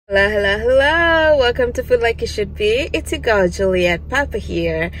Hello, welcome to Food Like It Should Be. It's your girl Juliet Papa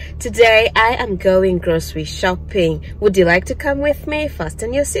here. Today I am going grocery shopping. Would you like to come with me?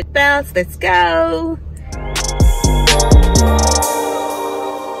 Fasten your seatbelts, let's go.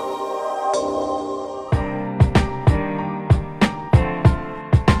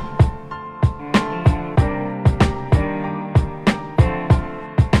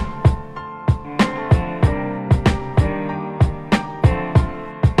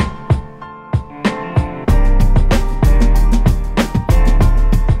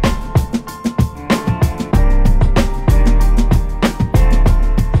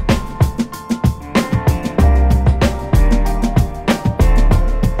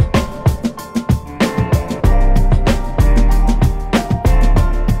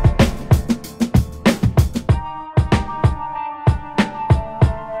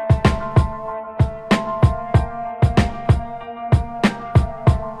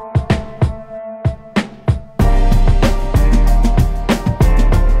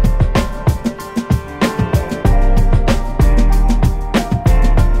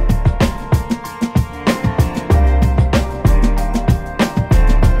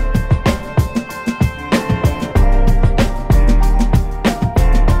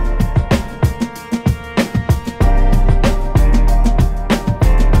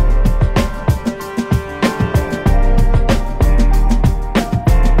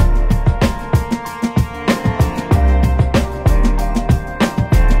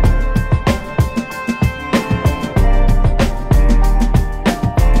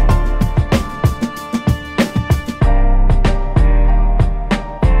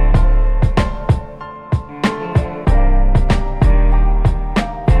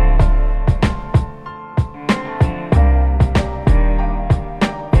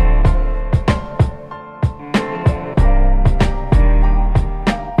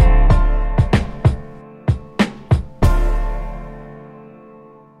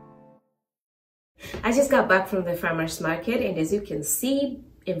 I just got back from the farmer's market, and as you can see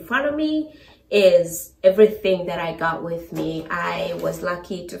in front of me is everything that I got with me. I was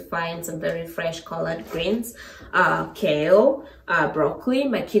lucky to find some very fresh collard greens, kale, broccoli.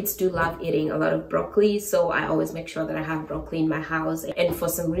 My kids do love eating a lot of broccoli, so I always make sure that I have broccoli in my house. And for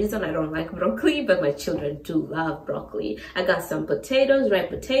some reason I don't like broccoli, but my children do love broccoli. I got some potatoes, red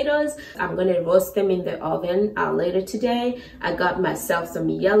potatoes. I'm gonna roast them in the oven later today. I got myself some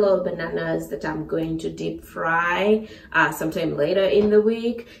yellow bananas that I'm going to deep fry sometime later in the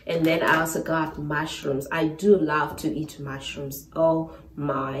week. And then I also got mushrooms. I do love to eat mushrooms. Oh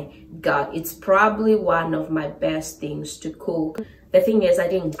my god, it's probably one of my best things to cook. The thing is, I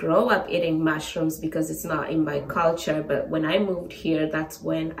didn't grow up eating mushrooms because it's not in my culture, but when I moved here, that's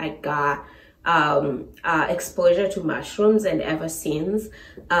when I got exposure to mushrooms, and ever since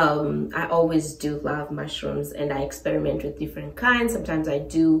I always do love mushrooms, and I experiment with different kinds. Sometimes I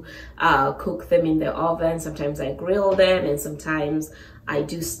do cook them in the oven, sometimes I grill them, and sometimes I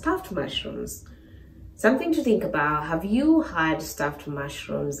do stuffed mushrooms. Something to think about. Have you had stuffed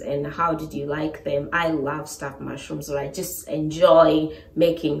mushrooms, and how did you like them? I love stuffed mushrooms, or I just enjoy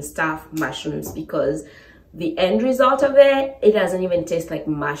making stuffed mushrooms because the end result of it, it doesn't even taste like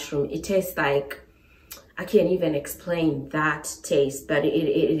mushroom. It tastes like, I can't even explain that taste, but it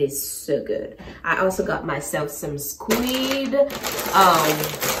is so good. I also got myself some squid.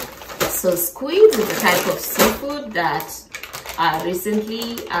 So squid is a type of seafood that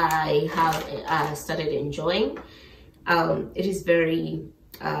recently I have started enjoying. It is very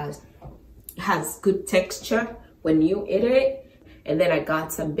has good texture when you eat it. And then I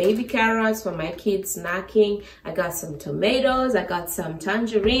got some baby carrots for my kids snacking. I got some tomatoes. I got some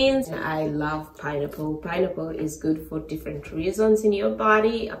tangerines. And I love pineapple. Pineapple is good for different reasons in your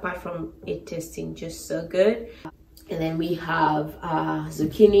body, apart from it tasting just so good. And then we have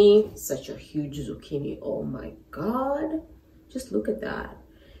zucchini. Such a huge zucchini. Oh my god. Just look at that.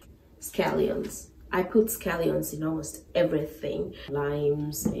 Scallions. I put scallions in almost everything.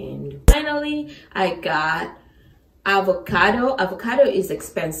 Limes. And finally, I got avocado. Avocado is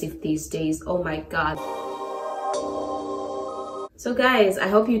expensive these days. Oh my god. So guys, I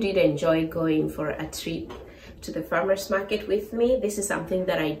hope you did enjoy going for a trip to the farmer's market with me. This is something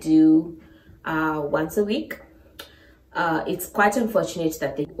that I do once a week. It's quite unfortunate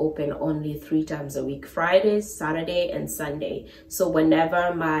that they open only 3 times a week: Friday, Saturday, and Sunday. So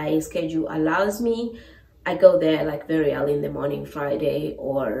whenever my schedule allows me, I go there like very early in the morning, Friday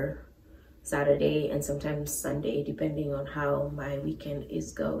or Saturday, and sometimes Sunday, depending on how my weekend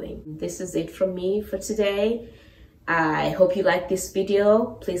is going. This is it from me for today. I hope you like this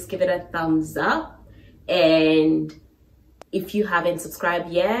video. Please give it a thumbs up and If you haven't subscribed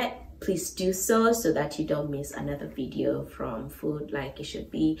yet, please do so that you don't miss another video from Food Like It Should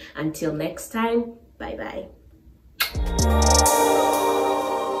Be. Until next time, bye bye.